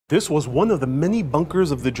This was one of the many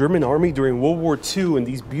bunkers of the German army during World War II, and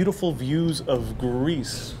these beautiful views of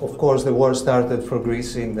Greece. Of course, the war started for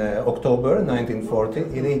Greece in October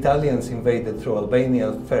 1940. The Italians invaded through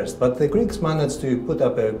Albania first, but the Greeks managed to put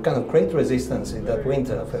up a kind of great resistance in that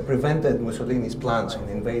winter, prevented Mussolini's plans on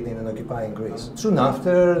invading and occupying Greece. Soon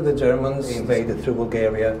after, the Germans invaded through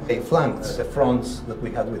Bulgaria. They flanked the fronts that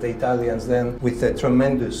we had with the Italians. Then, with a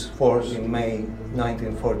tremendous force in May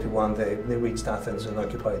 1941, they reached Athens and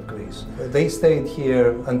occupied Greece. They stayed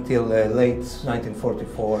here until late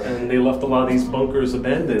 1944. And they left a lot of these bunkers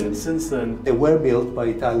abandoned since then. They were built by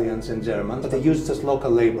Italians and Germans, but they used just local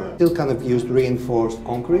labor. Still kind of used reinforced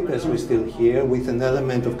concrete, as we still hear, with an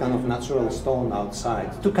element of kind of natural stone outside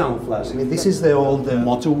to camouflage. I mean, this is the old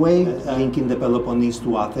motorway linking the Peloponnese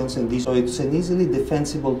to Athens, and so it's an easily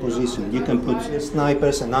defensible position. You can put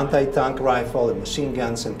snipers, an anti-tank rifle, and machine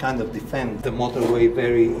guns, and kind of defend the motorway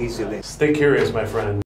very easily. Stay curious, my friend.